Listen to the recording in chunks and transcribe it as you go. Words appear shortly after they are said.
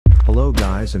Hello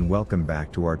guys and welcome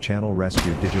back to our channel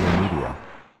Rescue Digital Media.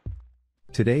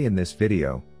 Today in this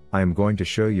video, I am going to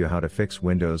show you how to fix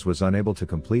Windows was unable to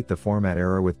complete the format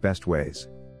error with best ways.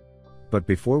 But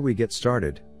before we get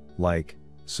started, like,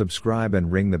 subscribe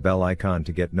and ring the bell icon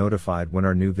to get notified when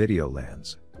our new video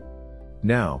lands.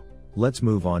 Now, let's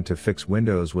move on to fix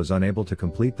Windows was unable to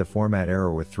complete the format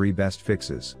error with 3 best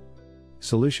fixes.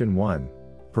 Solution 1.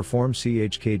 Perform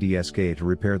CHKDSK to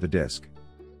repair the disk.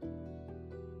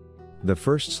 The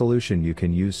first solution, you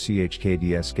can use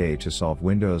CHKDSK to solve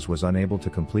Windows was unable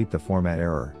to complete the format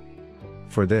error.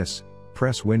 For this,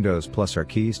 press Windows plus R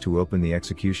keys to open the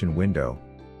execution window.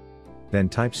 Then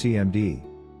type CMD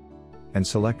and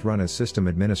select Run as System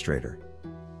Administrator.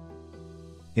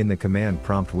 In the command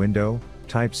prompt window,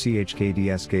 type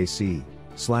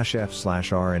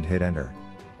CHKDSK/F/R and hit Enter.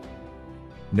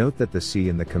 Note that the C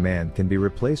in the command can be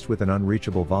replaced with an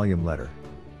unreachable volume letter.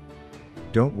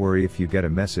 Don't worry if you get a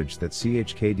message that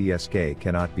CHKDSK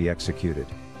cannot be executed.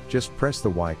 Just press the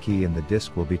Y key and the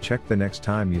disk will be checked the next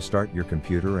time you start your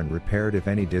computer and repaired if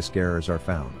any disk errors are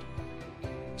found.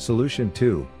 Solution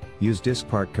 2. Use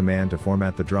Diskpart command to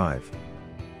format the drive.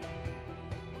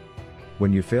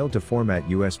 When you fail to format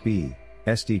USB,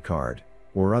 SD card,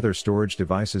 or other storage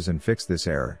devices and fix this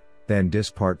error, then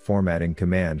Diskpart formatting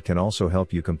command can also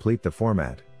help you complete the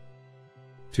format.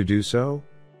 To do so,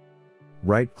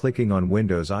 right-clicking on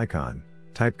Windows icon,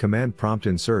 type command prompt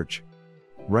in search,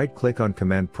 right-click on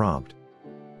command prompt,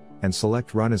 and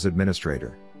select Run as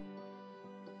Administrator.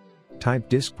 Type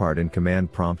Diskpart in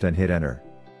command prompt and hit Enter.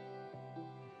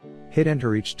 Hit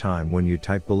Enter each time when you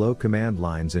type below command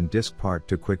lines in Diskpart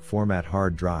to quick format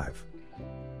hard drive.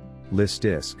 List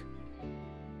disk.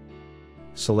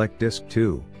 Select disk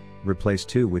 2, replace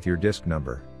 2 with your disk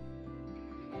number.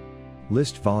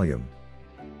 List volume.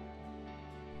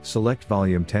 Select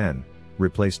volume 10,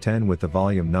 replace 10 with the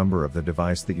volume number of the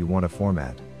device that you want to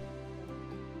format.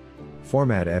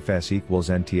 Format FS equals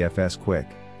NTFS quick.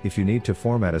 If you need to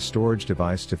format a storage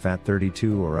device to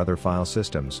FAT32 or other file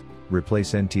systems,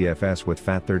 replace NTFS with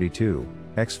FAT32,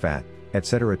 exFAT,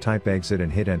 etc. Type exit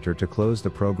and hit Enter to close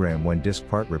the program when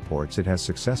Diskpart reports it has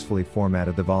successfully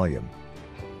formatted the volume.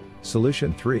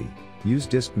 Solution 3. Use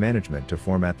Disk Management to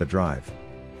format the drive.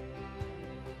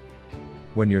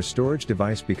 When your storage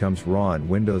device becomes raw and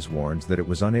Windows warns that it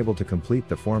was unable to complete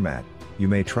the format, you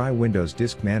may try Windows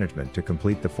Disk Management to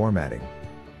complete the formatting.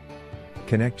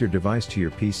 Connect your device to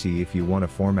your PC if you want to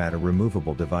format a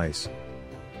removable device.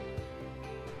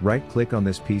 Right-click on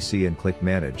this PC and click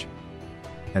Manage,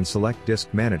 and select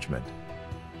Disk Management.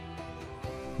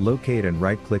 Locate and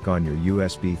right-click on your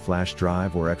USB flash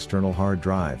drive or external hard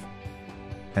drive,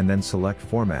 and then select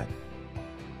Format.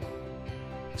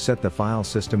 Set the file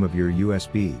system of your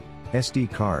USB,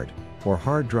 SD card, or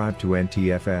hard drive to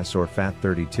NTFS or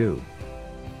FAT32.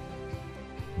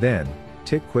 Then,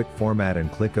 tick Quick Format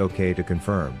and click OK to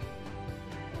confirm.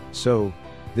 So,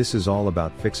 this is all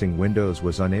about fixing Windows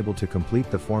was unable to complete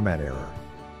the format error.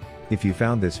 If you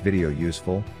found this video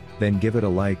useful, then give it a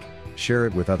like, share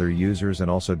it with other users and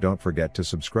also don't forget to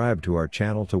subscribe to our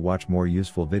channel to watch more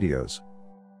useful videos.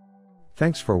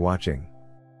 Thanks for watching.